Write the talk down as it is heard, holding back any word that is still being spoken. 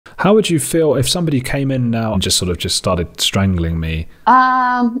How would you feel if somebody came in now and just started strangling me?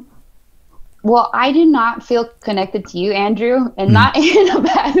 Well, I do not feel connected to you, Andrew, and not in a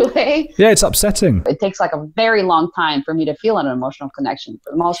bad way. Yeah, it's upsetting. It takes like a very long time for me to feel an emotional connection for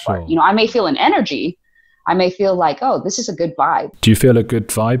the most part. Sure. You know, I may feel an energy. I may feel like, oh, this is a good vibe. Do you feel a good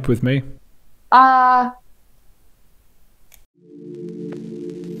vibe with me?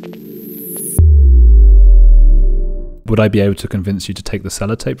 Would I be able to convince you to take the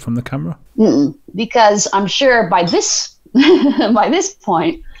sellotape from the camera? Because I'm sure by this by this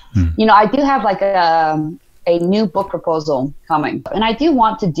point, you know, I do have like a new book proposal coming, and I do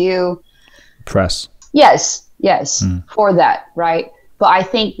want to do press. Yes, for that, right? But I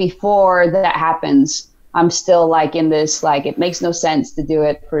think before that happens, I'm still like in this, like, it makes no sense to do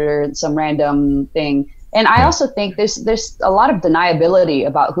it for some random thing. And I also think there's a lot of deniability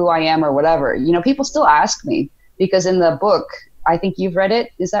about who I am or whatever. You know, people still ask me, because in the book, I think you've read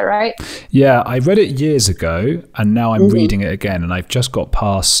it. Is that right? Yeah, I read it years ago, and now I'm reading it again. And I've just got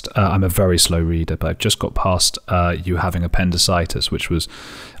past, I'm a very slow reader, but I've just got past you having appendicitis, which was,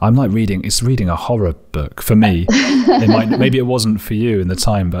 I'm like reading a horror book for me. Maybe it wasn't for you in the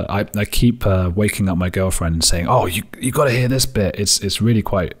time, but I keep waking up my girlfriend and saying, oh, you got to hear this bit. It's really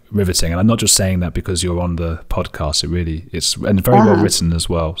quite riveting. And I'm not just saying that because you're on the podcast. It's and very well written as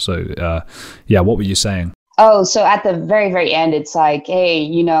well. So yeah, what were you saying? Oh, so at the very, very end, it's like, hey,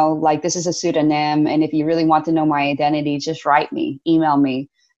 you know, like, this is a pseudonym. And if you really want to know my identity, just write me, email me.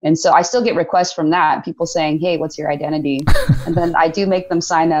 And so I still get requests from that, people saying, hey, what's your identity? And then I do make them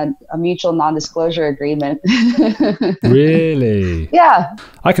sign a mutual non-disclosure agreement. Really? Yeah.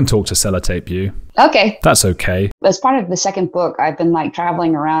 I can talk to Sellotape you. Okay. That's okay. As part of the second book, I've been like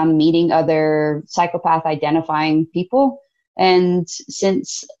traveling around meeting other psychopath identifying people. And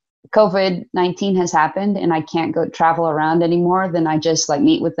since COVID-19 has happened and I can't go travel around anymore, then I just like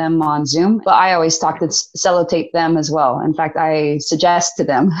meet with them on Zoom. But I always talk to Sellotape them as well. In fact, I suggest to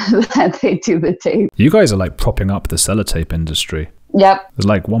them that they do the tape. You guys are like propping up the Sellotape industry. Yep. There's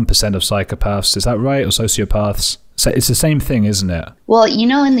like 1% of psychopaths. Is that right? Or sociopaths? So it's the same thing, isn't it? Well, you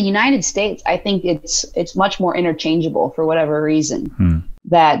know, in the United States, I think it's much more interchangeable for whatever reason.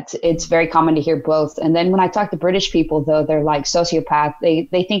 That it's very common to hear both. And then when I talk to British people, though, they're like sociopath.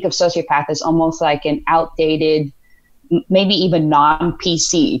 They think of sociopath as almost like an outdated, maybe even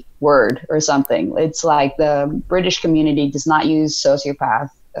non-PC word or something. It's like the British community does not use sociopath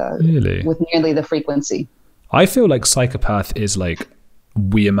really? With nearly the frequency. I feel like psychopath is like,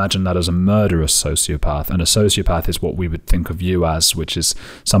 we imagine that as a murderous sociopath, and a sociopath is what we would think of you as, which is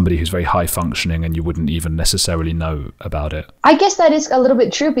somebody who's very high functioning and you wouldn't even necessarily know about it. I guess that is a little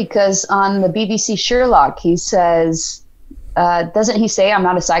bit true, because on the BBC Sherlock, he says, doesn't he say, I'm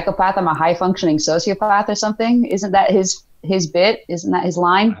not a psychopath, I'm a high functioning sociopath or something? Isn't that his bit? Isn't that his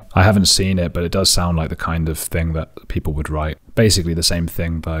line? I haven't seen it, but it does sound like the kind of thing that people would write. Basically the same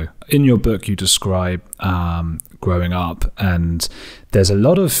thing, though. In your book, you describe growing up, and there's a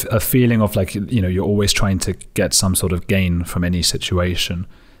lot of a feeling of like, you know, you're always trying to get some sort of gain from any situation,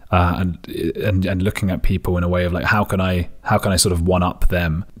 and looking at people in a way of like, how can I sort of one up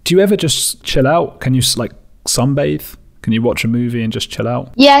them? Do you ever just chill out? Can you like sunbathe? Can you watch a movie and just chill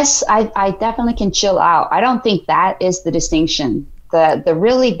out? Yes, I definitely can chill out. I don't think that is the distinction. The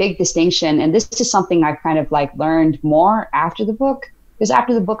really big distinction, and this is something I've kind of like learned more after the book, because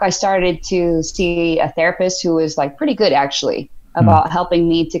after the book, I started to see a therapist who was like pretty good actually about helping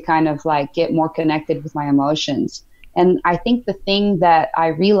me to kind of like get more connected with my emotions. And I think the thing that I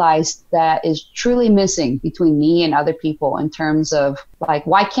realized that is truly missing between me and other people in terms of like,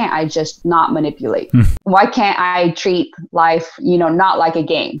 why can't I just not manipulate? Why can't I treat life, you know, not like a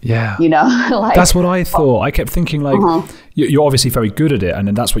game? Yeah. You know, like, that's what I thought. I kept thinking like, you're obviously very good at it. And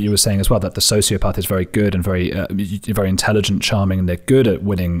then that's what you were saying as well, that the sociopath is very good and very intelligent, charming, and they're good at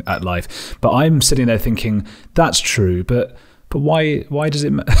winning at life. But I'm sitting there thinking, that's true, but why does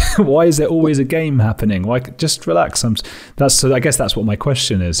it? Why is there always a game happening? Why just relax? So I guess that's what my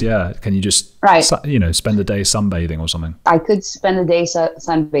question is. Yeah, can you just spend a day sunbathing or something? I could spend a day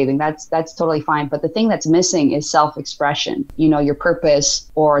sunbathing. That's totally fine. But the thing that's missing is self-expression. You know, your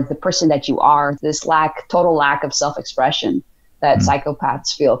purpose or the person that you are. This total lack of self-expression that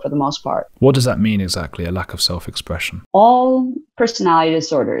psychopaths feel for the most part. What does that mean exactly? A lack of self-expression? All personality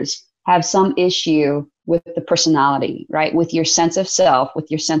disorders have some issue with the personality, right? With your sense of self, with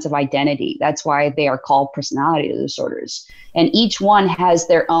your sense of identity. That's why they are called personality disorders. And each one has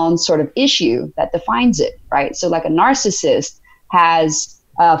their own sort of issue that defines it, right? So like a narcissist has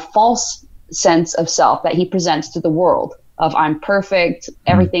a false sense of self that he presents to the world of I'm perfect,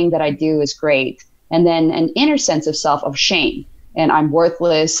 everything that I do is great. And then an inner sense of self of shame. and I'm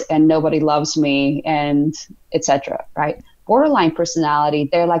worthless and nobody loves me and etc. Right? Borderline personality,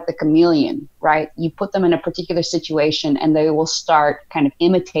 they're like the chameleon, right? You put them in a particular situation and they will start kind of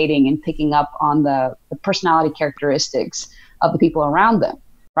imitating and picking up on the personality characteristics of the people around them,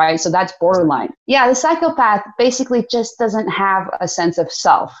 right? So that's borderline. Yeah, the psychopath basically just doesn't have a sense of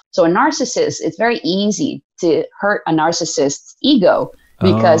self. So a narcissist, it's very easy to hurt a narcissist's ego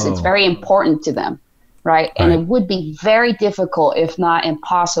because it's very important to them, right? And it would be very difficult, if not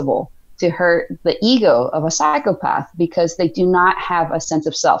impossible, to hurt the ego of a psychopath because they do not have a sense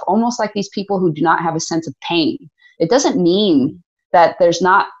of self, almost like these people who do not have a sense of pain. It doesn't mean that there's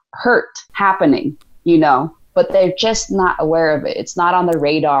not hurt happening, you know, but they're just not aware of it. It's not on the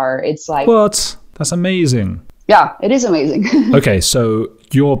radar. It's like... What? That's amazing. Yeah, it is amazing. Okay, so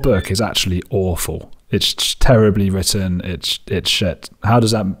your book is actually awful. It's terribly written. It's shit. How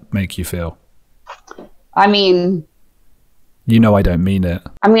does that make you feel? I mean... You know I don't mean it.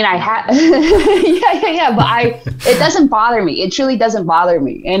 I mean, I have... yeah, but it doesn't bother me. It truly doesn't bother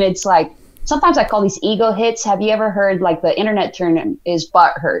me. And it's like, sometimes I call these ego hits. Have you ever heard, like, the internet term is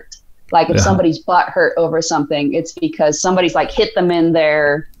butt hurt? Like, if somebody's butt hurt over something, it's because somebody's, like, hit them in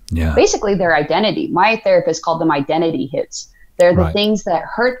their... basically their identity. My therapist called them identity hits. They're the things that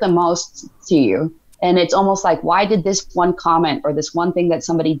hurt the most to you. And it's almost like, why did this one comment or this one thing that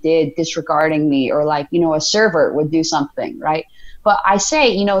somebody did disregarding me, or like, you know, a server would do something, right? But I say,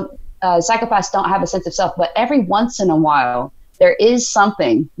 you know, psychopaths don't have a sense of self, but every once in a while, there is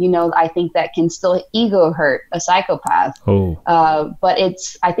something, you know, I think that can still ego hurt a psychopath. But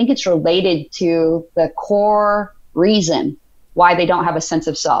I think it's related to the core reason why they don't have a sense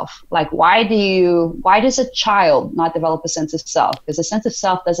of self. Like, why does a child not develop a sense of self? Because a sense of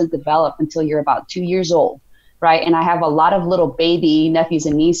self doesn't develop until you're about 2 years old, right? And I have a lot of little baby nephews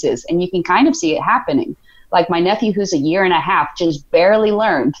and nieces, and you can kind of see it happening. Like my nephew, who's 1.5 years, just barely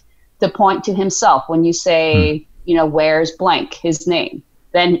learned to point to himself when you say, you know, where's blank, his name.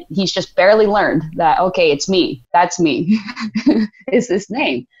 Then he's just barely learned that, okay, it's me. That's me. It's this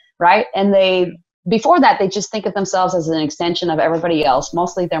name, right? And before that, they just think of themselves as an extension of everybody else,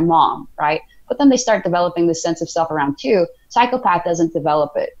 mostly their mom, right? But then they start developing this sense of self around 2. Psychopath doesn't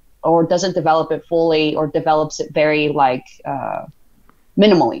develop it, or doesn't develop it fully, or develops it very like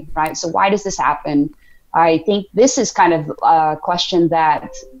minimally, right? So why does this happen? I think this is kind of a question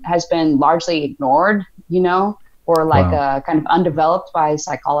that has been largely ignored, you know, or like kind of undeveloped by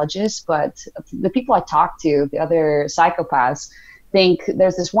psychologists. But the people I talk to, the other psychopaths, think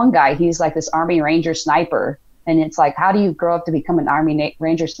there's this one guy, he's like this Army Ranger sniper, and it's like, how do you grow up to become an Army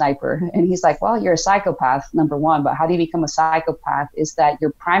Ranger sniper? And he's like, well, you're a psychopath, number one, but how do you become a psychopath is that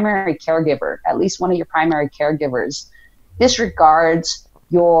your primary caregiver, at least one of your primary caregivers, disregards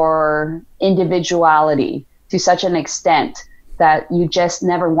your individuality to such an extent that you just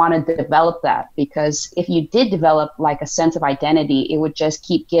never wanted to develop that. Because if you did develop like a sense of identity, it would just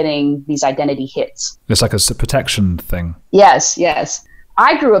keep getting these identity hits. It's like a protection thing. Yes.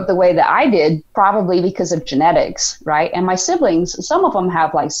 I grew up the way that I did, probably because of genetics, right? And my siblings, some of them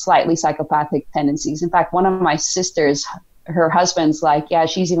have like slightly psychopathic tendencies. In fact, one of my sisters, her husband's like, yeah,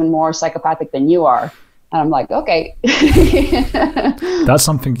 she's even more psychopathic than you are. And I'm like, okay. That's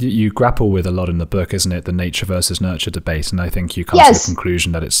something that you grapple with a lot in the book, isn't it? The nature versus nurture debate. And I think you come to the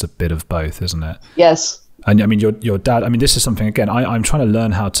conclusion that it's a bit of both, isn't it? Yes. And I mean, your dad, I mean, this is something, again, I'm trying to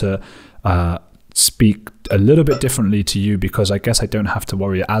learn how to speak a little bit differently to you, because I guess I don't have to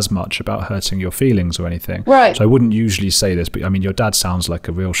worry as much about hurting your feelings or anything. Right. So I wouldn't usually say this, but I mean, your dad sounds like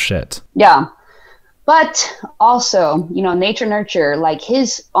a real shit. Yeah. But also, you know, nature nurture, like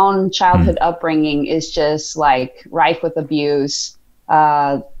his own childhood upbringing is just like rife with abuse,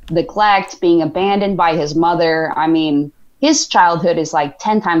 neglect, being abandoned by his mother. I mean, his childhood is like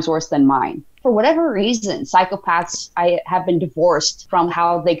 10 times worse than mine. For whatever reason, psychopaths have been divorced from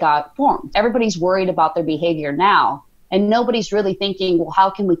how they got formed. Everybody's worried about their behavior now, and nobody's really thinking, well,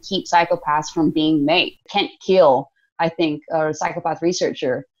 how can we keep psychopaths from being made? Kent Keel, I think, a psychopath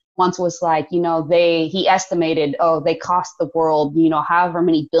researcher, once was like, you know, he estimated, they cost the world, you know, however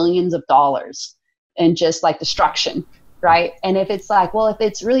many billions of dollars in just like destruction, right? And if it's like, well, if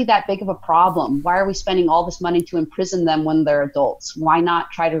it's really that big of a problem, why are we spending all this money to imprison them when they're adults? Why not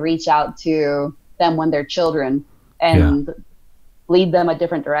try to reach out to them when they're children and lead them a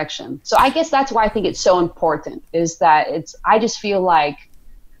different direction? So I guess that's why I think it's so important, is that I just feel like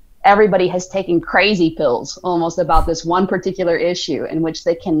everybody has taken crazy pills almost about this one particular issue in which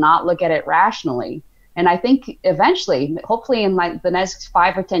they cannot look at it rationally. And I think eventually, hopefully in like the next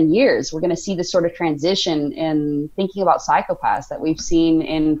 5 or 10 years, we're going to see this sort of transition in thinking about psychopaths that we've seen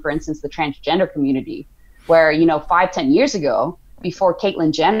in, for instance, the transgender community, where, you know, 5, 10 years ago, before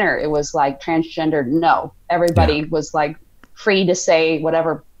Caitlyn Jenner, it was like transgender, no. Everybody was like free to say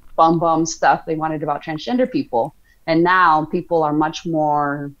whatever bum stuff they wanted about transgender people. And now people are much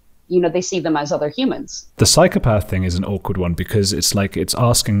more, they see them as other humans. The psychopath thing is an awkward one because it's like it's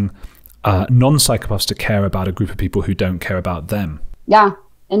asking non-psychopaths to care about a group of people who don't care about them. Yeah.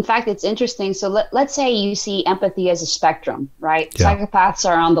 In fact, it's interesting. So let's say you see empathy as a spectrum, right? Yeah. Psychopaths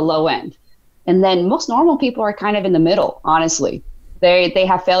are on the low end. And then most normal people are kind of in the middle, honestly. They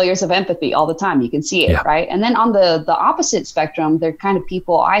have failures of empathy all the time. You can see it, right? And then on the opposite spectrum, they're kind of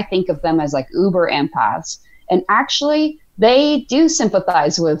people, I think of them as like uber empaths. And actually, they do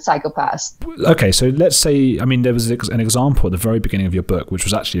sympathize with psychopaths. Okay, so let's say, there was an example at the very beginning of your book, which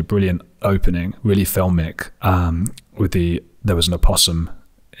was actually a brilliant opening, really filmic, there was an opossum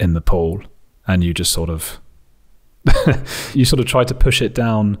in the pool, and you just sort of you sort of tried to push it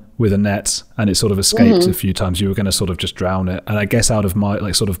down with a net, and it sort of escaped a few times. You were going to sort of just drown it, and I guess out of my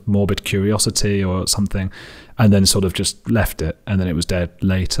like sort of morbid curiosity or something, and then sort of just left it, and then it was dead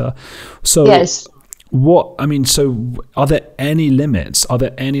later. So yes. So are there any limits? Are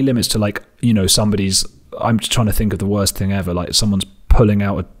there any limits to like, somebody's, I'm just trying to think of the worst thing ever, like someone's pulling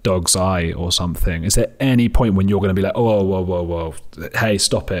out a dog's eye or something. Is there any point when you're going to be like, oh, whoa, hey,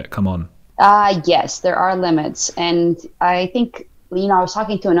 stop it, come on? Yes, there are limits. And I think, I was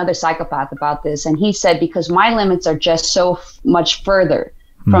talking to another psychopath about this, and he said, because my limits are just so much further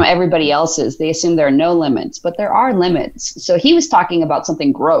from everybody else's, they assume there are no limits, but there are limits. So he was talking about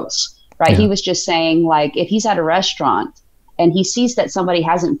something gross. Right. Yeah. He was just saying, like, if he's at a restaurant and he sees that somebody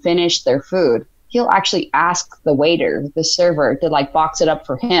hasn't finished their food, he'll actually ask the waiter, the server, to like box it up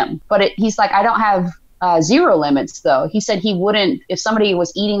for him. But he's like, I don't have zero limits, though. He said he wouldn't, if somebody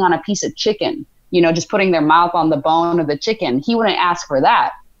was eating on a piece of chicken, just putting their mouth on the bone of the chicken, he wouldn't ask for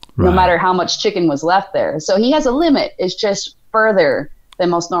that, no matter how much chicken was left there. So he has a limit. It's just further than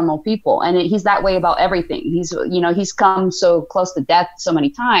most normal people. And he's that way about everything. He's come so close to death so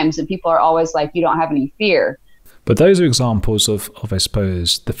many times, and people are always like, you don't have any fear. But those are examples of I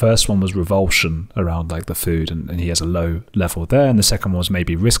suppose, the first one was revulsion around like the food, and he has a low level there. And the second one was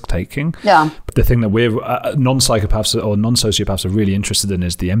maybe risk-taking. Yeah. But the thing that we're non-psychopaths or non-sociopaths are really interested in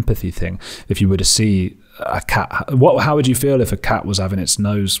is the empathy thing. If you were to see a cat, how would you feel if a cat was having its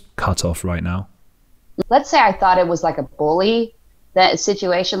nose cut off right now? Let's say I thought it was like a bully, that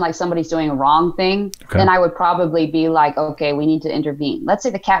situation, like somebody's doing a wrong thing, then I would probably be like, okay, we need to intervene. Let's say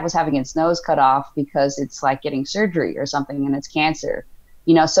the cat was having its nose cut off because it's like getting surgery or something and it's cancer.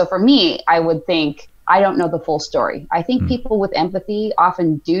 So for me, I would think, I don't know the full story. I think people with empathy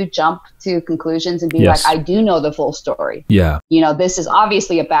often do jump to conclusions and be like, I do know the full story. Yeah. This is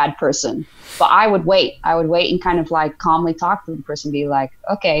obviously a bad person. But I would wait and kind of like calmly talk to the person, be like,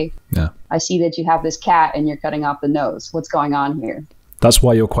 okay, I see that you have this cat and you're cutting off the nose. What's going on here? That's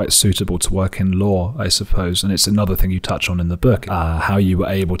why you're quite suitable to work in law, I suppose. And it's another thing you touch on in the book, how you were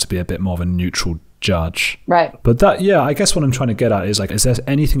able to be a bit more of a neutral judge. Right. But that, I guess what I'm trying to get at is like, is there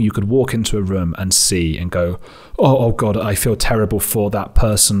anything you could walk into a room and see and go, oh God, I feel terrible for that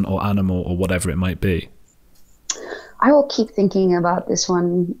person or animal or whatever it might be? I will keep thinking about this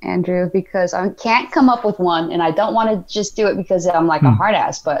one, Andrew, because I can't come up with one, and I don't want to just do it because I'm like a hard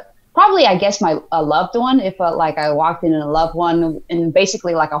ass, but probably, I guess, a loved one. If like I walked in a loved one in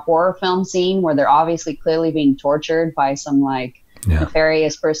basically like a horror film scene where they're obviously clearly being tortured by some like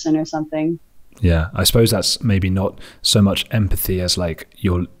nefarious person or something. Yeah, I suppose that's maybe not so much empathy as like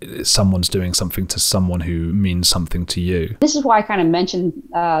someone's doing something to someone who means something to you. This is why I kind of mentioned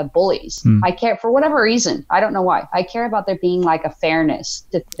bullies. I care, for whatever reason, I don't know why, I care about there being like a fairness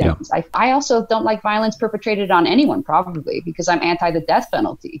to things. I also don't like violence perpetrated on anyone, probably because I'm anti the death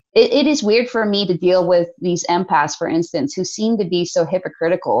penalty. It is weird for me to deal with these empaths, for instance, who seem to be so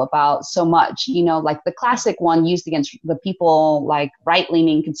hypocritical about so much, like the classic one used against the people like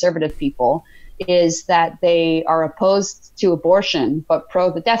right-leaning conservative people is that they are opposed to abortion but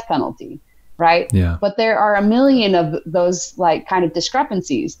pro the death penalty, right? Yeah. But there are a million of those like kind of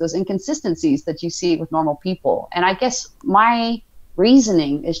discrepancies, those inconsistencies that you see with normal people. And I guess my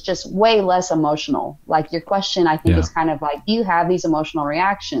reasoning is just way less emotional. Like your question, I think, is kind of like, do you have these emotional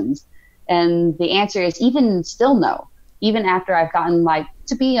reactions? And the answer is even still no. Even after I've gotten like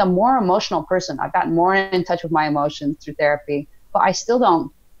to be a more emotional person, I've gotten more in touch with my emotions through therapy, but I still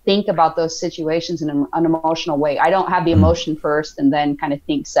don't think about those situations in an emotional way. I don't have the emotion first and then kind of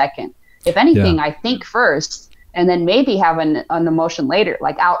think second. If anything, I think first and then maybe have an emotion later,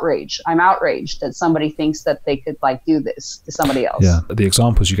 like outrage. I'm outraged that somebody thinks that they could like do this to somebody else. Yeah, the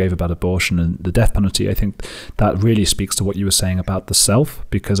examples you gave about abortion and the death penalty, I think that really speaks to what you were saying about the self,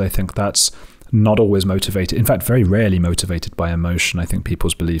 because I think that's not always motivated, in fact, very rarely motivated by emotion. I think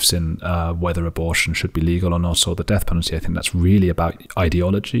people's beliefs in whether abortion should be legal or not, or the death penalty, I think that's really about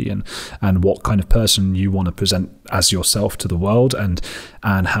ideology and what kind of person you want to present as yourself to the world, and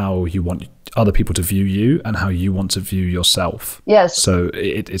how you want other people to view you and how you want to view yourself. Yes. So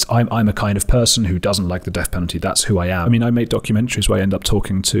I'm a kind of person who doesn't like the death penalty. That's who I am. I mean, I make documentaries where I end up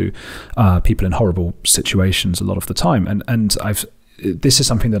talking to people in horrible situations a lot of the time, and this is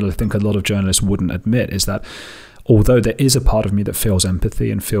something that I think a lot of journalists wouldn't admit, is that although there is a part of me that feels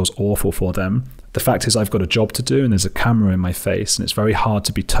empathy and feels awful for them, the fact is I've got a job to do and there's a camera in my face, and it's very hard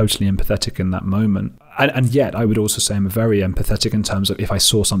to be totally empathetic in that moment. And yet I would also say I'm very empathetic in terms of if I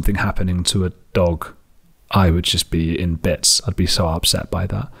saw something happening to a dog, I would just be in bits. I'd be so upset by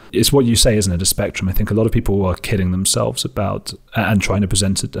that. It's what you say, isn't it? A spectrum. I think a lot of people are kidding themselves about and trying to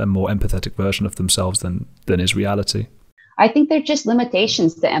present a more empathetic version of themselves than is reality. I think they're just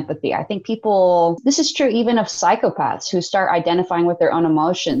limitations to empathy. I think this is true even of psychopaths who start identifying with their own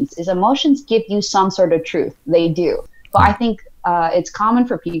emotions, is emotions give you some sort of truth. They do. But I think it's common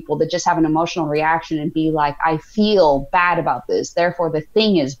for people to just have an emotional reaction and be like, I feel bad about this, therefore the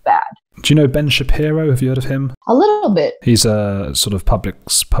thing is bad. Do you know Ben Shapiro? Have you heard of him? A little bit. He's a sort of public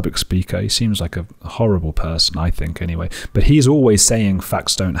speaker. He seems like a horrible person, I think, anyway. But he's always saying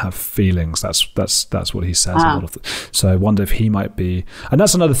facts don't have feelings. That's what he says. A lot of so I wonder if he might be. And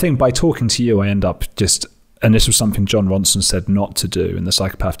that's another thing. By talking to you, I end up just, and this was something John Ronson said not to do in the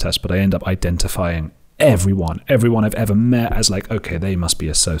psychopath test, but I end up identifying everyone I've ever met as like, okay, they must be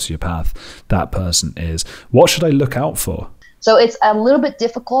a sociopath. That person is. What should I look out for? So it's a little bit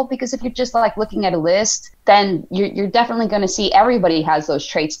difficult because if you're just like looking at a list, then you're definitely going to see everybody has those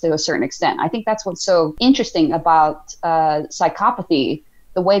traits to a certain extent. I think that's what's so interesting about psychopathy,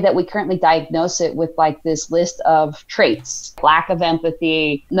 the way that we currently diagnose it with like this list of traits: lack of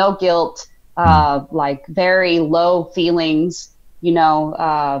empathy, no guilt, like very low feelings,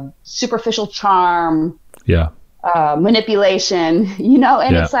 superficial charm. Yeah. Manipulation,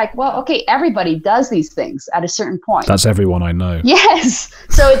 and it's like, well, okay, everybody does these things at a certain point. That's everyone I know. Yes.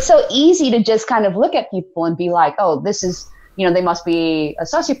 So it's so easy to just kind of look at people and be like, oh, this is, they must be a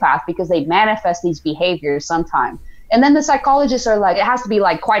sociopath because they manifest these behaviors sometime. And then the psychologists are like, it has to be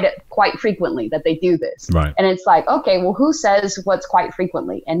like quite frequently that they do this. Right. And it's like, okay, well, who says what's quite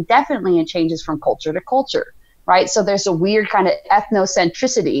frequently? And definitely it changes from culture to culture. Right. So there's a weird kind of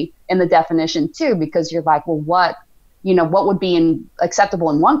ethnocentricity in the definition, too, because you're like, well, what would be acceptable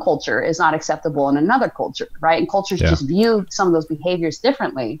in one culture is not acceptable in another culture. Right. And cultures just view some of those behaviors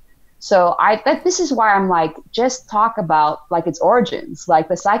differently. So this is why I'm like, just talk about like its origins. Like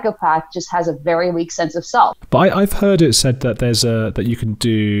the psychopath just has a very weak sense of self. But I've heard it said that that you can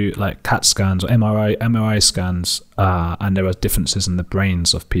do like CAT scans or MRI scans, and there are differences in the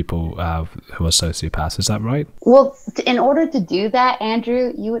brains of people who are sociopaths. Is that right? Well, in order to do that,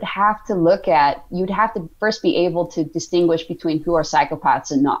 Andrew, you'd have to first be able to distinguish between who are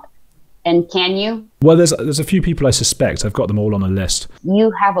psychopaths and not. And can you? Well, there's a few people I suspect. I've got them all on a list. You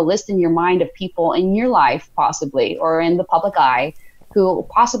have a list in your mind of people in your life, possibly, or in the public eye, who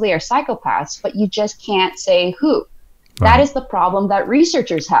possibly are psychopaths, but you just can't say who. Right. That is the problem that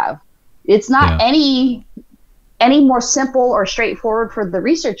researchers have. It's not any more simple or straightforward for the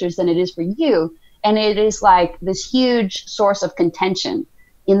researchers than it is for you. And it is like this huge source of contention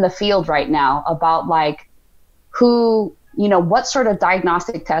in the field right now about like who, what sort of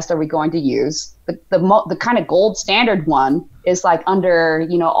diagnostic test are we going to use? The kind of gold standard one is like under,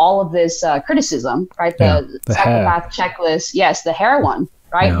 all of this criticism, right? The psychopath checklist. Yes, the hair one,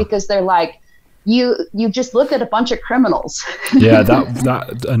 right? Yeah. Because they're like, you just look at a bunch of criminals. Yeah,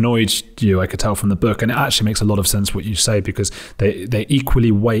 that annoyed you, I could tell from the book. And it actually makes a lot of sense what you say, because they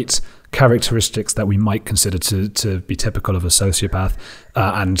equally weight characteristics that we might consider to be typical of a sociopath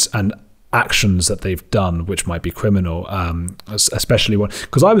and actions that they've done which might be criminal, especially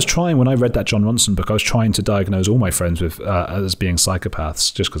because when I read that John Ronson book, I was trying to diagnose all my friends with as being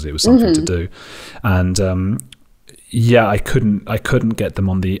psychopaths just because it was something to do, and I couldn't get them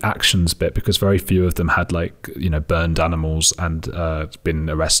on the actions bit because very few of them had burned animals and been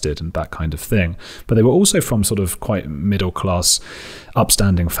arrested and that kind of thing. But they were also from sort of quite middle class,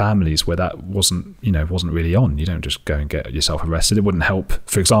 upstanding families where that wasn't really on. You don't just go and get yourself arrested. It wouldn't help,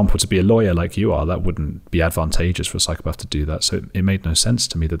 for example, to be a lawyer like you are. That wouldn't be advantageous for a psychopath to do that. So it made no sense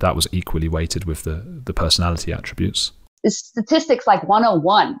to me that was equally weighted with the personality attributes. It's statistics like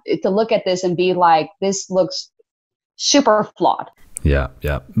 101 to look at this and be like, this looks super flawed. Yeah.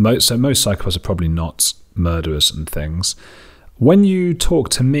 Most psychopaths are probably not murderers and things. When you talk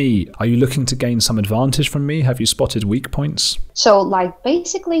to me, are you looking to gain some advantage from me? Have you spotted weak points? So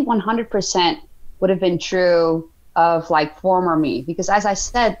basically 100% would have been true of like former me, because as I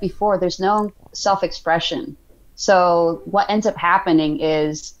said before, there's no self-expression. So what ends up happening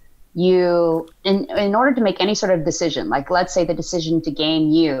is you, in order to make any sort of decision, like let's say the decision to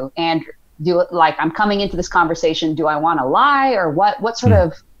gain you, and do it like I'm coming into this conversation, do I want to lie, or what sort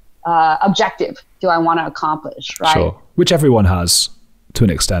of objective do I want to accomplish, right? Sure. Which everyone has to an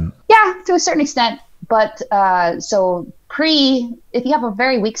extent. Yeah, to a certain extent. But so if you have a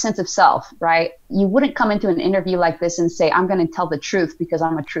very weak sense of self, right, you wouldn't come into an interview like this and say, I'm going to tell the truth because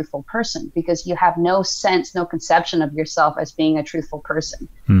I'm a truthful person, because you have no sense, no conception of yourself as being a truthful person.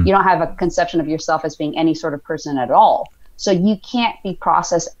 You don't have a conception of yourself as being any sort of person at all. So you can't be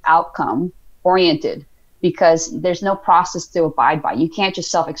process outcome oriented, because there's no process to abide by. You can't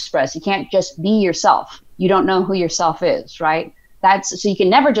just self-express. You can't just be yourself. You don't know who yourself is, right? So you can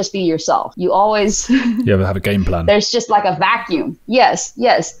never just be yourself. You always you ever have a game plan. There's just like a vacuum. Yes.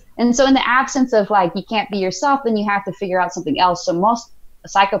 And so in the absence of like, you can't be yourself, then you have to figure out something else. So most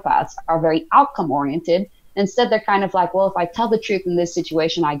psychopaths are very outcome oriented. Instead, they're kind of like, well, if I tell the truth in this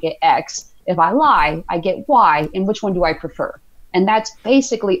situation, I get X. If I lie, I get Y. And which one do I prefer? And that's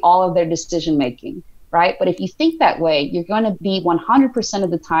basically all of their decision making, right? But if you think that way, you're going to be 100% of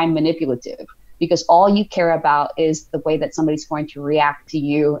the time manipulative, because all you care about is the way that somebody's going to react to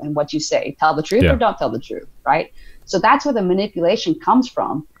you and what you say. Tell the truth or don't tell the truth, right? So that's where the manipulation comes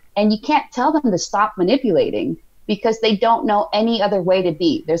from. And you can't tell them to stop manipulating, because they don't know any other way to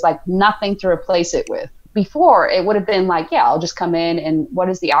be. There's like nothing to replace it with. Before, it would have been like, yeah, I'll just come in, and what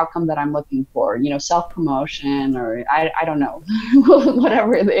is the outcome that I'm looking for? You know, self-promotion, or I don't know,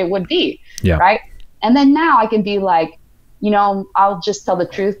 whatever it would be, right? And then now I can be like, you know, I'll just tell the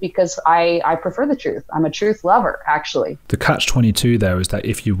truth because I prefer the truth. I'm a truth lover, actually. The catch-22 there is that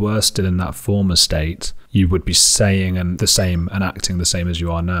if you were still in that former state, you would be saying the same and acting the same as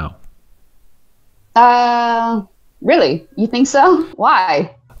you are now. Really? You think so?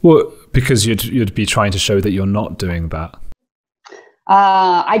 Why? Well, because you'd be trying to show that you're not doing that.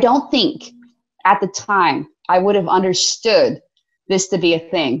 I don't think at the time I would have understood this to be a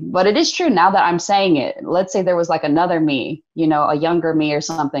thing, but it is true now that I'm saying it. Let's say there was like another me, you know, a younger me or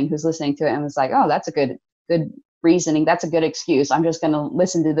something, who's listening to it and was like, oh, that's a good reasoning. That's a good excuse. I'm just going to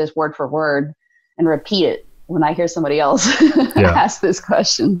listen to this word for word and repeat it when I hear somebody else ask this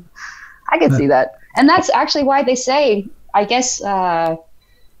question. I can see that. And that's actually why they say, I guess,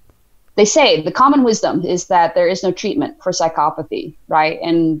 they say the common wisdom is that there is no treatment for psychopathy, right?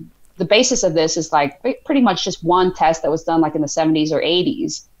 And the basis of this is like pretty much just one test that was done like in the 70s or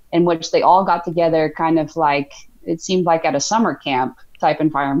 80s, in which they all got together kind of like, it seemed like at a summer camp type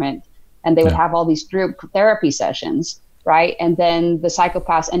environment, and they would have all these group therapy sessions, right? And then the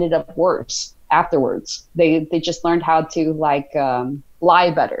psychopaths ended up worse afterwards. They just learned how to like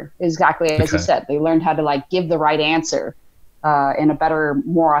lie better, exactly as you said. They learned how to like give the right answer in a better,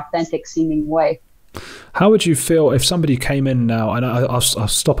 more authentic seeming way. How would you feel if somebody came in now, and I'll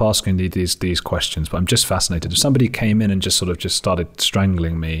stop asking these questions, but I'm just fascinated. If somebody came in and just started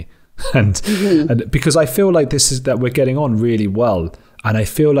strangling me, and because I feel like that we're getting on really well, and I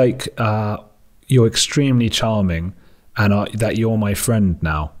feel like you're extremely charming, and that you're my friend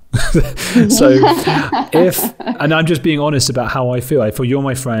now. So and I'm just being honest about how I feel you're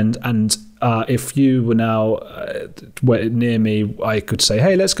my friend, and if you were now near me, I could say,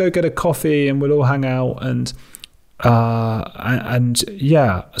 hey, let's go get a coffee and we'll all hang out, and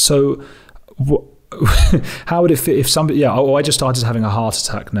yeah. So how would it fit if somebody I just started having a heart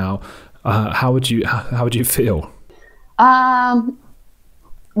attack now, how would you feel?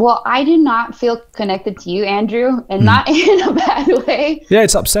 Well, I do not feel connected to you, Andrew, and not in a bad way. Yeah,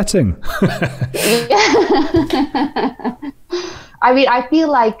 it's upsetting. I mean, I feel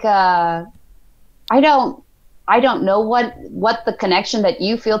like I don't know what the connection that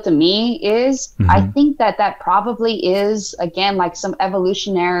you feel to me is. I think that probably is, again, like some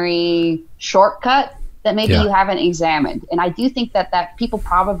evolutionary shortcut that maybe you haven't examined. And I do think that people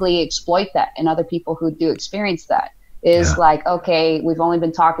probably exploit that in other people who do experience that. Is like, okay, we've only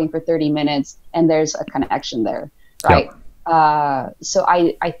been talking for 30 minutes and there's a connection there, right? So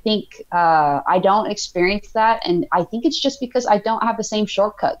I think I don't experience that. And I think it's just because I don't have the same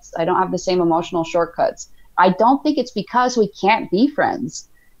shortcuts. I don't have the same emotional shortcuts. I don't think it's because we can't be friends.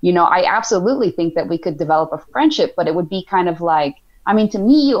 You know, I absolutely think that we could develop a friendship, but it would be kind of like, I mean, to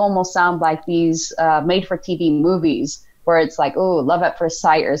me, you almost sound like these made for TV movies where it's like, oh, love at first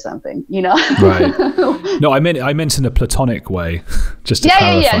sight or something, you know? Right. No, I meant in a platonic way, just to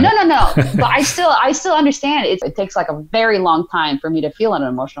clarify. No. But I still understand it takes like a very long time for me to feel an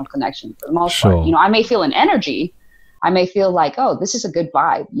emotional connection for the most part. You know, I may feel an energy, I may feel like, oh, this is a good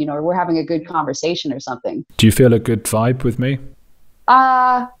vibe, or we're having a good conversation or something. Do you feel a good vibe with me?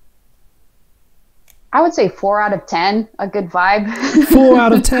 I would say 4 out of 10, a good vibe. 4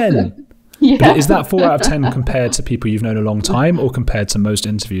 out of 10? Yeah. But is that 4 out of 10 compared to people you've known a long time, or compared to most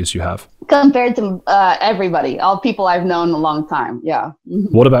interviews you have? Compared to everybody, all people I've known a long time, yeah.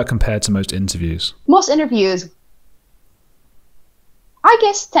 What about compared to most interviews? Most interviews, I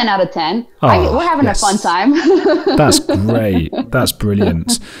guess 10 out of 10. We're having a fun time. That's great. That's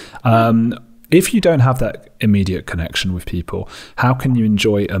brilliant. If you don't have that immediate connection with people, how can you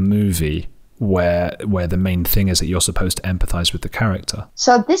enjoy a movie where the main thing is that you're supposed to empathize with the character?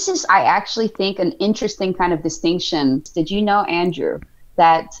 So this is, I actually think, an interesting kind of distinction. Did you know, Andrew,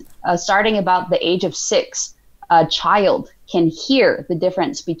 that starting about the age of 6, a child can hear the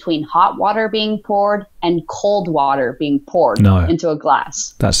difference between hot water being poured and cold water being poured into a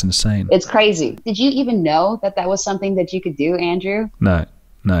glass? That's insane. It's crazy. Did you even know that was something that you could do, Andrew? No.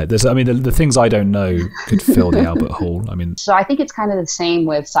 The things I don't know could fill the Albert Hall. So I think it's kind of the same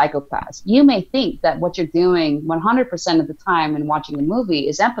with psychopaths. You may think that what you're doing 100% of the time in watching a movie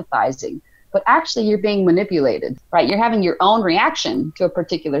is empathizing, but actually you're being manipulated, right? You're having your own reaction to a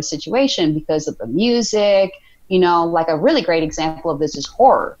particular situation because of the music. Like a really great example of this is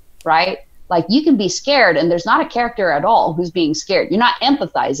horror, right? Like you can be scared and there's not a character at all who's being scared. You're not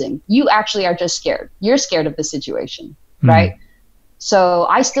empathizing. You actually are just scared. You're scared of the situation, right? So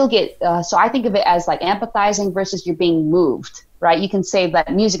I still get, so I think of it as like empathizing versus you're being moved, right? You can say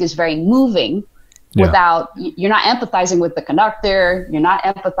that music is very moving without, you're not empathizing with the conductor, you're not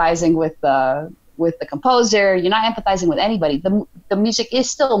empathizing with the composer, you're not empathizing with anybody. The music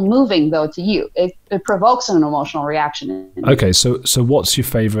is still moving though to you. It provokes an emotional reaction. Okay, so what's your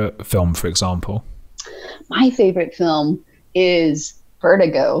favorite film, for example? My favorite film is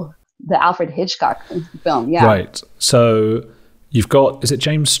Vertigo, the Alfred Hitchcock film, yeah. Right, so you've got, is it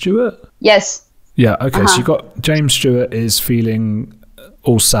James Stewart? Yes. Yeah, okay, so you've got James Stewart is feeling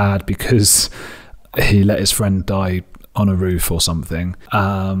all sad because he let his friend die on a roof or something.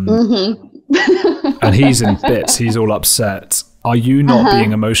 And he's in bits, he's all upset. Are you not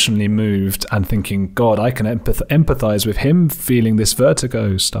being emotionally moved and thinking, God, I can empathize with him feeling this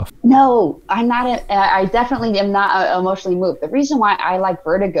vertigo stuff? No, I'm not. I definitely am not emotionally moved. The reason why I like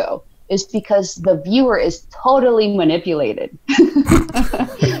Vertigo is because the viewer is totally manipulated.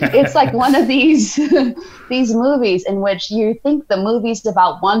 It's like one of these movies in which you think the movie's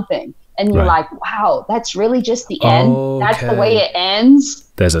about one thing, and you're like, wow, that's really just the end. That's the way it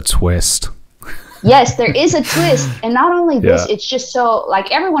ends. There's a twist. Yes, there is a twist. And not only this, it's just so, like,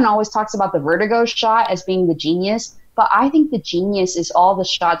 everyone always talks about the Vertigo shot as being the genius, but I think the genius is all the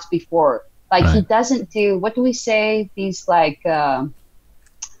shots before. Like, he doesn't do, what do we say? These, like,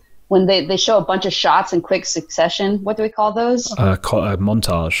 when they show a bunch of shots in quick succession, what do we call those?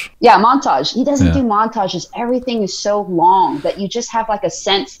 Montage. Yeah, montage. He doesn't do montages. Everything is so long that you just have like a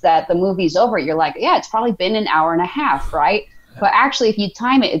sense that the movie's over. You're like, yeah, it's probably been an hour and a half, right? But actually, if you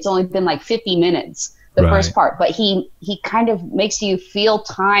time it, it's only been like 50 minutes, the first part. But he kind of makes you feel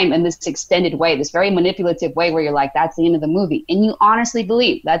time in this extended way, this very manipulative way where you're like, that's the end of the movie. And you honestly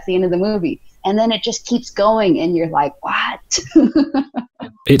believe that's the end of the movie. And then it just keeps going and you're like, what?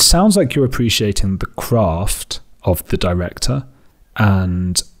 It sounds like you're appreciating the craft of the director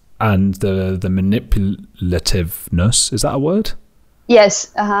and the manipulativeness. Is that a word?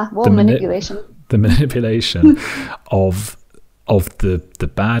 Yes. Well, manipulation. The manipulation of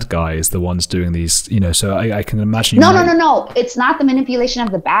the bad guys, the ones doing these, so I can imagine. No. It's not the manipulation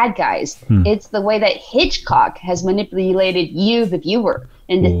of the bad guys. It's the way that Hitchcock has manipulated you, the viewer,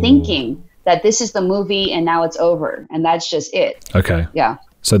 into thinking that this is the movie and now it's over. And that's just it. Okay. Yeah.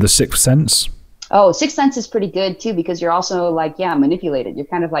 So The Sixth Sense? Oh, Sixth Sense is pretty good too, because you're also like, manipulated. You're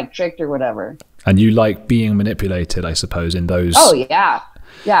kind of like tricked or whatever. And you like being manipulated, I suppose, in those. Oh, yeah.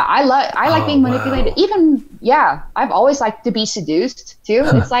 Yeah, I like being manipulated. Wow. Even, I've always liked to be seduced too.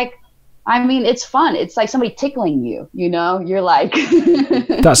 It's like, it's fun. It's like somebody tickling you, you're like.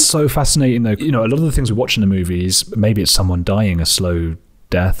 That's so fascinating though. A lot of the things we watch in the movies, maybe it's someone dying a slow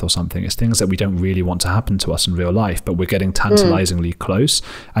death or something. It's things that we don't really want to happen to us in real life, but we're getting tantalizingly close.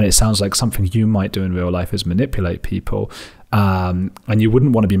 And it sounds like something you might do in real life is manipulate people. And you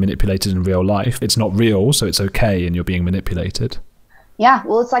wouldn't want to be manipulated in real life. It's not real, so it's okay, and you're being manipulated. Yeah,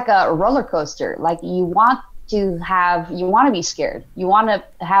 well, it's like a roller coaster. Like you want to be scared. You want to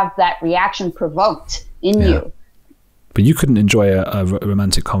have that reaction provoked in you. But you couldn't enjoy a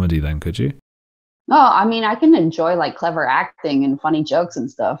romantic comedy then, could you? No, I can enjoy like clever acting and funny jokes and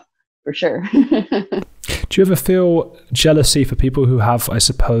stuff, for sure. Do you ever feel jealousy for people who have, I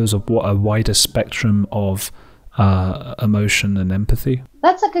suppose, a wider spectrum of emotion and empathy?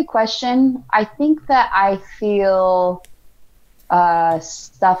 That's a good question. I think that I feel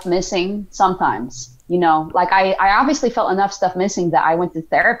stuff missing sometimes. You know, like I obviously felt enough stuff missing that I went to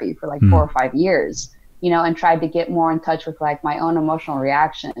therapy for like 4 or 5 years, you know, and tried to get more in touch with like my own emotional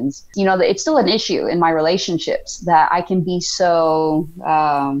reactions. You know, it's still an issue in my relationships that I can be so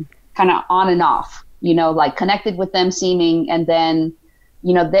kind of on and off, you know, like connected with them seeming, and then,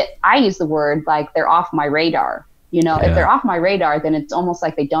 you know, that I use the word like they're off my radar. You know, if they're off my radar, then it's almost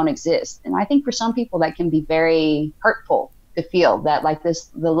like they don't exist. And I think for some people that can be very hurtful to feel that like the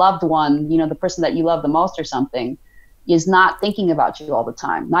loved one, you know, the person that you love the most or something is not thinking about you all the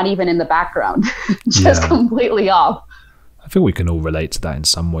time, not even in the background, just completely off. I think we can all relate to that in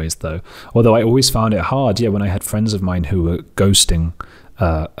some ways though. Although I always found it hard. Yeah. When I had friends of mine who were ghosting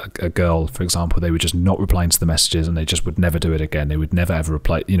a girl, for example, they were just not replying to the messages and they just would never do it again. They would never ever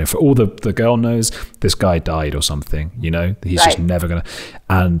reply. You know, for all the girl knows, this guy died or something, you know, he's just never going to.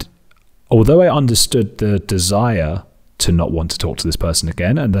 And although I understood the desire to not want to talk to this person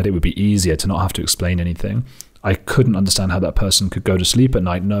again and that it would be easier to not have to explain anything, I couldn't understand how that person could go to sleep at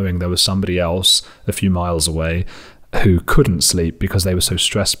night knowing there was somebody else a few miles away who couldn't sleep because they were so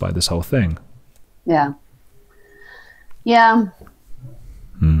stressed by this whole thing. Yeah.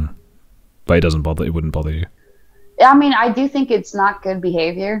 But it wouldn't bother you. I mean, I do think it's not good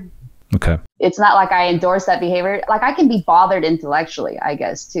behavior. Okay. It's not like I endorse that behavior. Like I can be bothered intellectually, I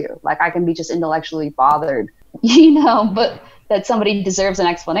guess, too. Like I can be just intellectually bothered, you know, but that somebody deserves an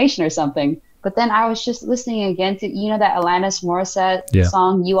explanation or something. But then I was just listening again to, you know, that Alanis Morissette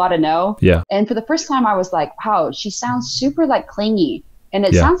song, You Ought to Know. Yeah. And for the first time, I was like, wow, she sounds super like clingy. And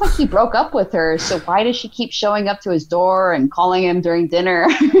it sounds like he broke up with her. So why does she keep showing up to his door and calling him during dinner?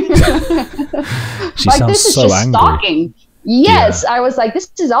 She like, sounds this is so just angry. Stalking. Yes. I was like, this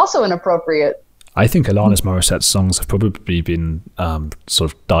is also inappropriate. I think Alanis Morissette's songs have probably been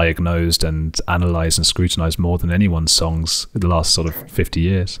sort of diagnosed and analysed and scrutinised more than anyone's songs in the last sort of 50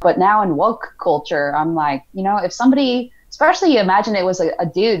 years. But now in woke culture, I'm like, you know, if somebody, especially imagine it was a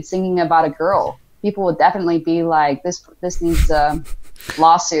dude singing about a girl, people would definitely be like, this needs a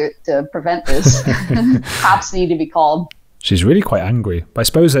lawsuit to prevent this. Cops need to be called. She's really quite angry. But I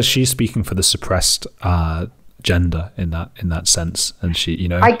suppose that she's speaking for the suppressed gender in that sense. And she, you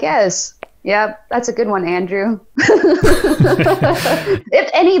know. I guess. Yeah, that's a good one, Andrew. If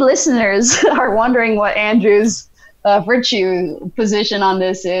any listeners are wondering what Andrew's virtue position on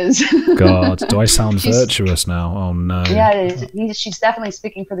this is. God, do I sound virtuous now? Oh no. Yeah, she's definitely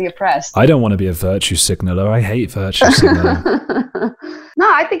speaking for the oppressed. I don't want to be a virtue signaler. I hate virtue signaling.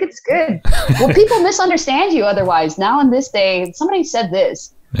 No, I think it's good. Well, people misunderstand you otherwise. Now in this day, somebody said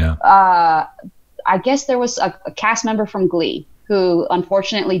this. Yeah. I guess there was a cast member from Glee who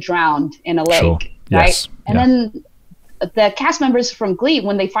unfortunately drowned in a lake, right? Yes. And then the cast members from Glee,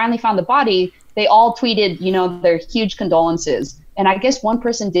 when they finally found the body, they all tweeted, you know, their huge condolences. And I guess one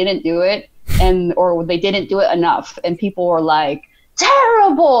person didn't do it, or they didn't do it enough. And people were like,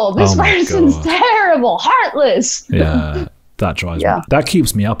 terrible, this person's terrible, heartless. Yeah, that drives me. That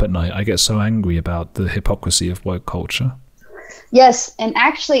keeps me up at night. I get so angry about the hypocrisy of woke culture. Yes, and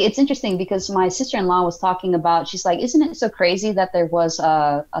actually it's interesting because my sister-in-law was talking about, she's like, isn't it so crazy that there was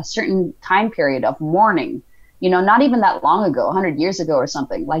a certain time period of mourning, you know, not even that long ago, 100 years ago or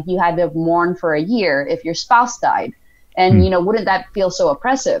something, like you had to mourn for a year if your spouse died. And, you know, wouldn't that feel so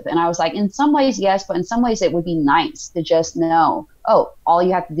oppressive? And I was like, in some ways, yes, but in some ways it would be nice to just know, oh, all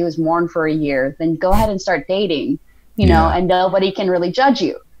you have to do is mourn for a year, then go ahead and start dating, you know, and nobody can really judge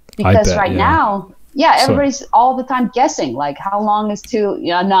you. Because now... Yeah, everybody's all the time guessing, like how long is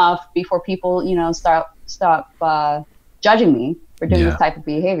enough before people, you know, stop judging me for doing this type of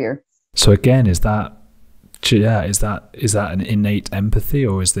behavior. So again, is that an innate empathy,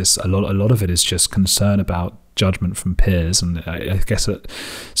 or is this a lot of it is just concern about judgment from peers? And I guess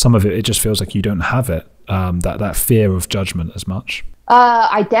some of it just feels like you don't have it, that fear of judgment as much.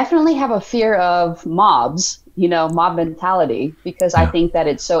 I definitely have a fear of mobs, you know, mob mentality, because I think that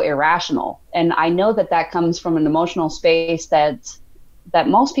it's so irrational. And I know that comes from an emotional space that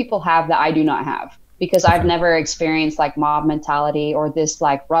most people have that I do not have, because I've never experienced like mob mentality or this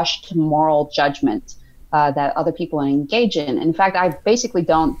like rushed moral judgment that other people engage in. In fact, I basically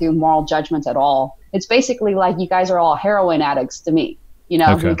don't do moral judgments at all. It's basically like you guys are all heroin addicts to me, you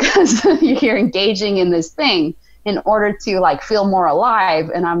know, because you're engaging in this thing in order to like feel more alive.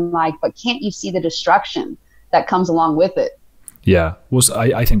 And I'm like, but can't you see the destruction that comes along with it? Yeah. Well,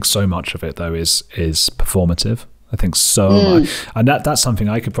 I think so much of it though is performative. I think so much. And that's something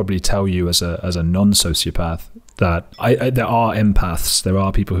I could probably tell you as a non-sociopath, that there are empaths. There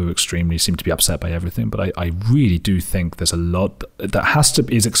are people who extremely seem to be upset by everything. But I really do think there's a lot that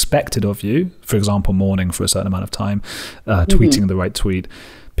is expected of you. For example, mourning for a certain amount of time, tweeting the right tweet.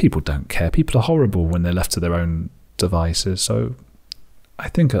 People don't care. People are horrible when they're left to their own devices. So I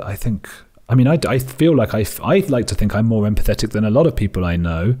mean, I feel like I'd like to think I'm more empathetic than a lot of people I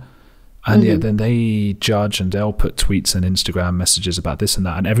know. And yet then they judge and they'll put tweets and Instagram messages about this and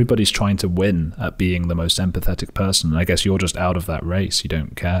that. And everybody's trying to win at being the most empathetic person. And I guess you're just out of that race. You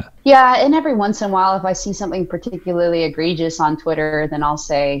don't care. Yeah. And every once in a while, if I see something particularly egregious on Twitter, then I'll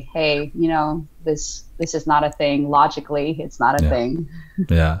say, hey, you know, this is not a thing. Logically, it's not a thing.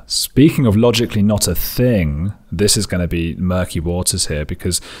 Yeah. Speaking of logically not a thing, this is going to be murky waters here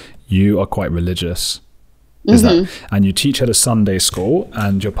because you are quite religious. Is that, and you teach at a Sunday school,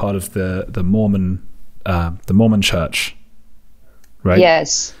 and you're part of the Mormon church, right?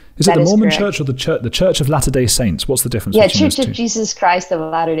 Yes. Is it the Mormon church or the Church of Latter-day Saints? What's the difference? Yeah, Church of Jesus Christ of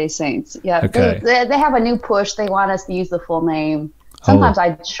Latter-day Saints. Yeah. Okay. They have a new push. They want us to use the full name. Sometimes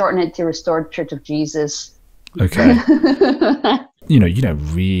I shorten it to Restored Church of Jesus. Okay. You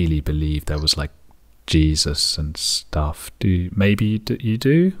don't really believe there was like Jesus and stuff. Maybe you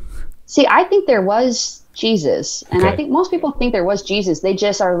do? See, I think there was Jesus, and I think most people think there was Jesus. They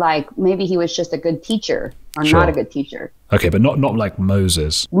just are like, maybe he was just a good teacher or not a good teacher. Okay, but not like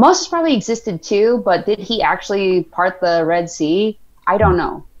Moses. Moses probably existed too, but did he actually part the Red Sea? I don't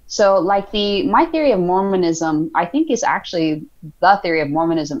know. So like my theory of Mormonism, I think is actually the theory of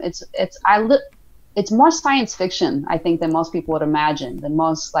Mormonism. It's more science fiction, I think, than most people would imagine, than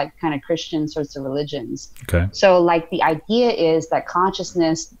most like kind of Christian sorts of religions. Okay. So like the idea is that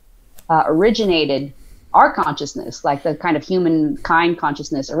consciousness originated, our consciousness, like the kind of humankind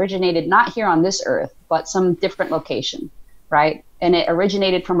consciousness, originated not here on this earth, but some different location, right? And it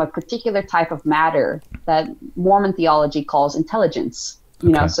originated from a particular type of matter that Mormon theology calls intelligence. You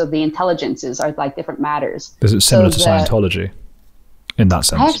know, so the intelligences are like different matters. Is it similar to Scientology in that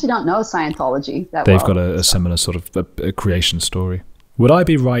sense? I actually don't know Scientology that They've got a similar sort of a creation story. Would I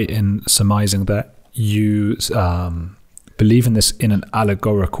be right in surmising that you believe in this in an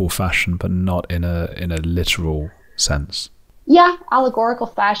allegorical fashion, but not in a literal sense? Yeah, allegorical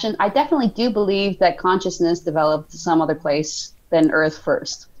fashion. I definitely do believe that consciousness developed some other place than Earth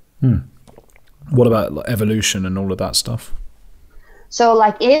first. What about evolution and all of that stuff? So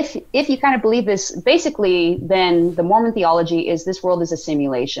like if you kind of believe this, basically, then the Mormon theology is this world is a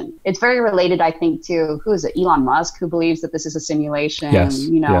simulation. It's very related, I think, to, who is it, Elon Musk, who believes that this is a simulation,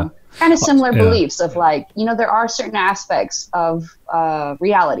 kind of similar beliefs of like, there are certain aspects of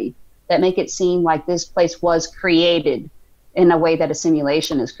reality that make it seem like this place was created in a way that a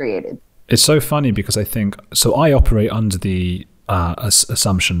simulation is created. It's so funny because I think, so I operate under the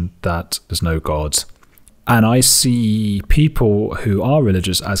assumption that there's no God. And I see people who are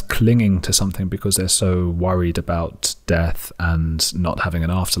religious as clinging to something because they're so worried about death and not having an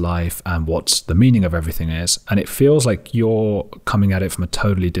afterlife and what the meaning of everything is. And it feels like you're coming at it from a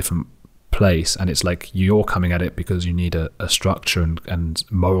totally different place. And it's like you're coming at it because you need a structure and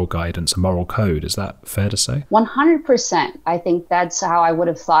moral guidance, a moral code. Is that fair to say? 100%. I think that's how I would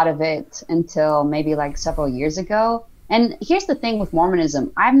have thought of it until maybe like several years ago. And here's the thing with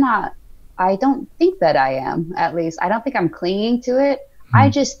Mormonism. I don't think that I am, at least. I don't think I'm clinging to it. I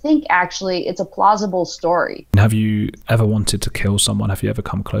just think actually it's a plausible story. Have you ever wanted to kill someone? Have you ever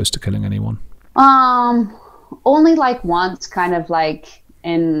come close to killing anyone? Only like once, kind of like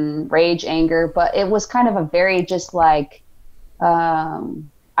in rage, anger, but it was kind of a very just like,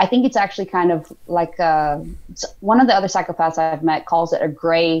 I think it's actually kind of like one of the other psychopaths I've met calls it a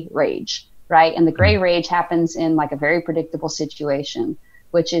gray rage, right? And the gray rage happens in like a very predictable situation,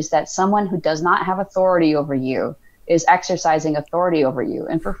 which is that someone who does not have authority over you is exercising authority over you.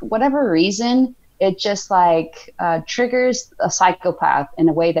 And for whatever reason, it just like triggers a psychopath in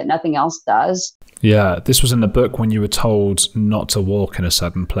a way that nothing else does. Yeah, this was in the book when you were told not to walk in a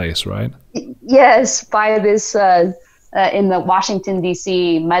certain place, right? Yes, by this in the Washington,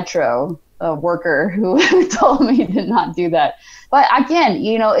 D.C. metro worker who told me to not do that. But again,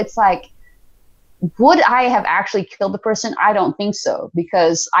 it's like, would I have actually killed the person? I don't think so,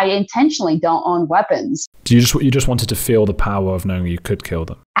 because I intentionally don't own weapons. Do you just wanted to feel the power of knowing you could kill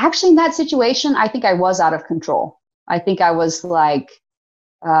them? Actually, in that situation, I think I was out of control. I think I was like,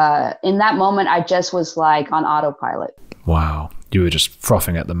 in that moment, I just was like on autopilot. Wow. You were just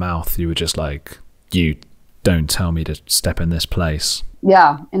frothing at the mouth. You were just like, you don't tell me to step in this place.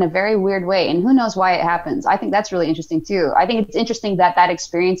 Yeah, in a very weird way. And who knows why it happens. I think that's really interesting too. I think it's interesting that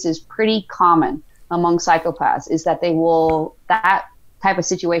experience is pretty common. among psychopaths is that that type of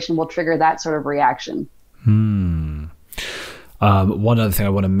situation will trigger that sort of reaction. One other thing I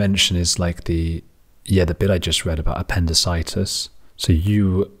want to mention is like the bit I just read about appendicitis. So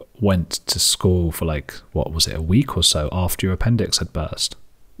you went to school for like, what was it, a week or so after your appendix had burst?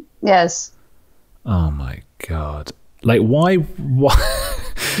 Yes. Oh my God. Like why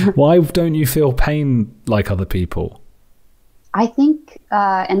don't you feel pain like other people? I think,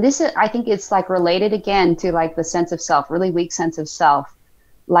 I think it's like related again to like the sense of self, really weak sense of self.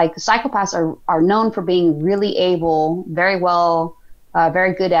 Like psychopaths are known for being really able, very well,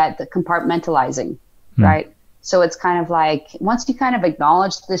 very good at the compartmentalizing, right? So it's kind of like, once you kind of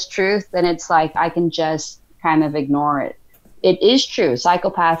acknowledge this truth, then it's like, I can just kind of ignore it. It is true.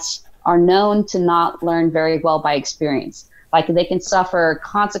 Psychopaths are known to not learn very well by experience. Like they can suffer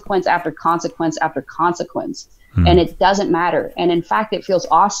consequence after consequence after consequence, and it doesn't matter. And in fact, it feels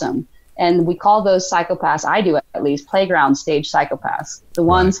awesome. And we call those psychopaths, I do at least, playground stage psychopaths, the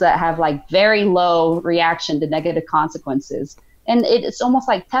ones that have like very low reaction to negative consequences. And it's almost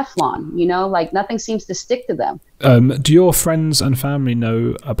like Teflon, you know, like nothing seems to stick to them. Do your friends and family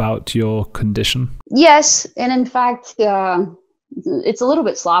know about your condition? Yes. And in fact, it's a little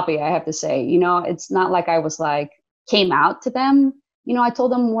bit sloppy, I have to say. You know, it's not like I was like, came out to them. You know, I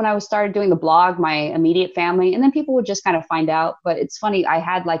told them when I started doing the blog, my immediate family, and then people would just kind of find out. But it's funny, I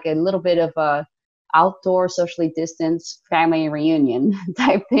had like a little bit of a outdoor, socially distanced family reunion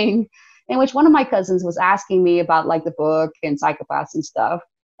type thing, in which one of my cousins was asking me about like the book and psychopaths and stuff.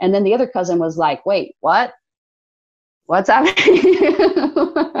 And then the other cousin was like, wait, what? What's happening?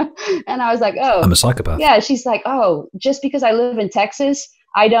 And I was like, oh, I'm a psychopath. Yeah. She's like, oh, just because I live in Texas,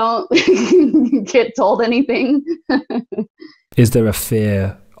 I don't get told anything. Is there a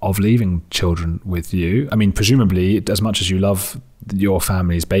fear of leaving children with you? I mean, presumably, as much as you love your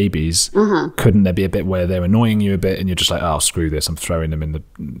family's babies, couldn't there be a bit where they're annoying you a bit and you're just like, oh, screw this, I'm throwing them in the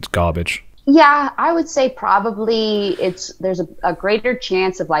garbage? Yeah, I would say probably there's a greater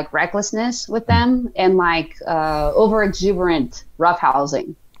chance of like recklessness with them and like over exuberant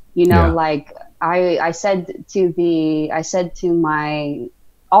roughhousing. You know, like I said to my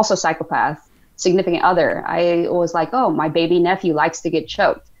also psychopath significant other, I was like, oh, my baby nephew likes to get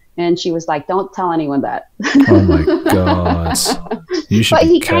choked. And she was like, don't tell anyone that. Oh my God. You should but be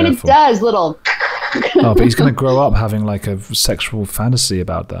he kind of does little. Oh, but he's going to grow up having like a sexual fantasy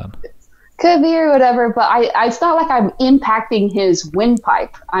about that. Could be or whatever, but it's not like I'm impacting his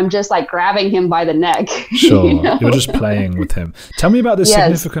windpipe. I'm just like grabbing him by the neck. Sure. You know? You're just playing with him. Tell me about this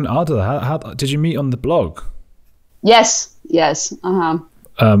significant other. How did you meet on the blog? Yes.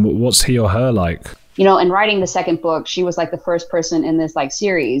 What's he or her like? You know, in writing the second book, she was like the first person in this like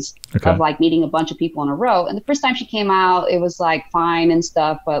series of like meeting a bunch of people in a row. And the first time she came out, it was like fine and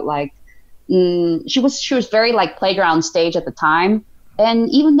stuff, but like she was very like playground stage at the time. And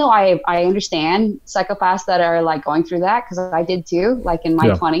even though I understand psychopaths that are like going through that, because I did too, like in my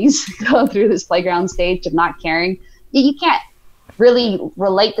 20s, go through this playground stage of not caring, you can't really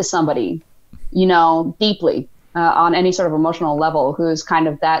relate to somebody, you know, deeply. On any sort of emotional level, who's kind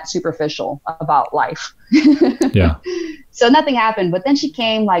of that superficial about life. Yeah. So nothing happened, but then she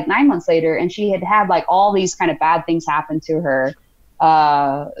came like 9 months later, and she had like all these kind of bad things happen to her,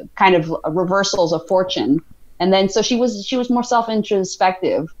 kind of reversals of fortune, and then so she was more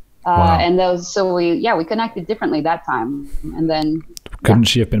self-introspective, and we connected differently that time, and then. Couldn't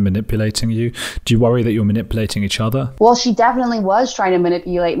she have been manipulating you? Do you worry that you're manipulating each other? Well, she definitely was trying to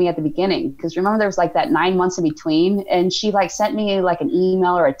manipulate me at the beginning. Because remember, there was like that 9 months in between. And she like sent me like an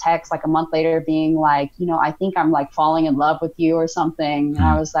email or a text like a month later being like, you know, I think I'm like falling in love with you or something. And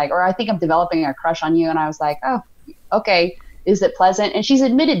I was like, or I think I'm developing a crush on you. And I was like, oh, okay. Is it pleasant? And she's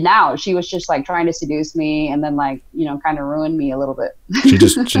admitted now she was just like trying to seduce me and then like, you know, kind of ruin me a little bit. She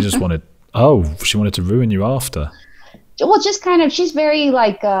just wanted to ruin you after. Well, just kind of, she's very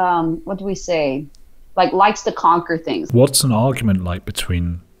like, what do we say? Like likes to conquer things. What's an argument like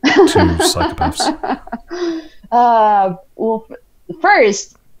between two psychopaths? Well,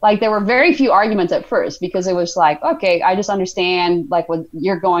 first, like there were very few arguments at first because it was like, okay, I just understand like what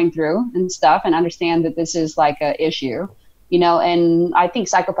you're going through and stuff and understand that this is like a issue, you know, and I think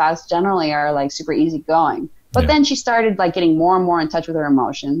psychopaths generally are like super easygoing. But then she started like getting more and more in touch with her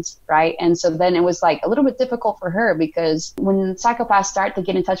emotions, right? And so then it was like a little bit difficult for her because when psychopaths start to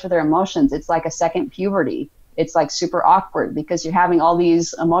get in touch with their emotions, it's like a second puberty. It's like super awkward because you're having all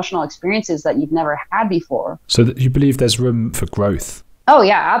these emotional experiences that you've never had before. So you believe there's room for growth? Oh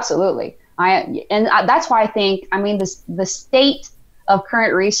yeah, absolutely. That's why I think, I mean, the state of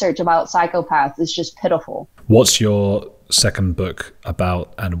current research about psychopaths is just pitiful. What's your second book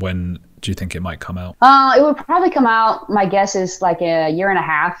about, and when do you think it might come out? It would probably come out, my guess is like a year and a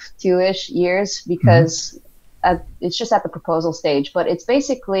half, 2-ish years, because it's just at the proposal stage. But it's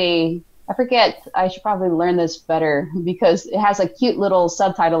basically, I forget, I should probably learn this better, because it has a cute little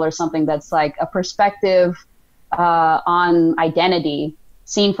subtitle or something that's like a perspective on identity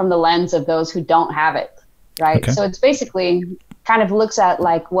seen from the lens of those who don't have it, right? Okay. So it's basically kind of looks at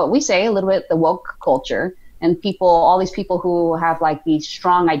like what we say a little bit, the woke culture, and people, all these people who have like these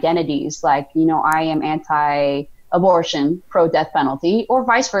strong identities, like, you know, I am anti-abortion, pro-death penalty, or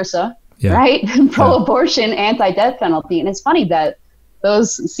vice versa, right? Pro-abortion, anti-death penalty. And it's funny that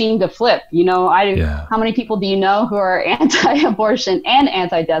those seem to flip, you know. How many people do you know who are anti-abortion and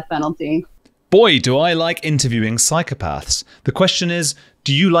anti-death penalty? Boy, do I like interviewing psychopaths. The question is,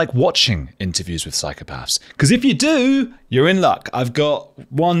 do you like watching interviews with psychopaths? Because if you do, you're in luck. I've got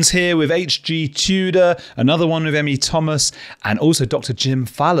ones here with H.G. Tudor, another one with Emmy Thomas, and also Dr. Jim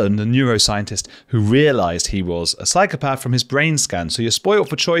Fallon, the neuroscientist who realized he was a psychopath from his brain scan. So you're spoiled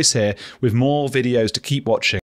for choice here with more videos to keep watching.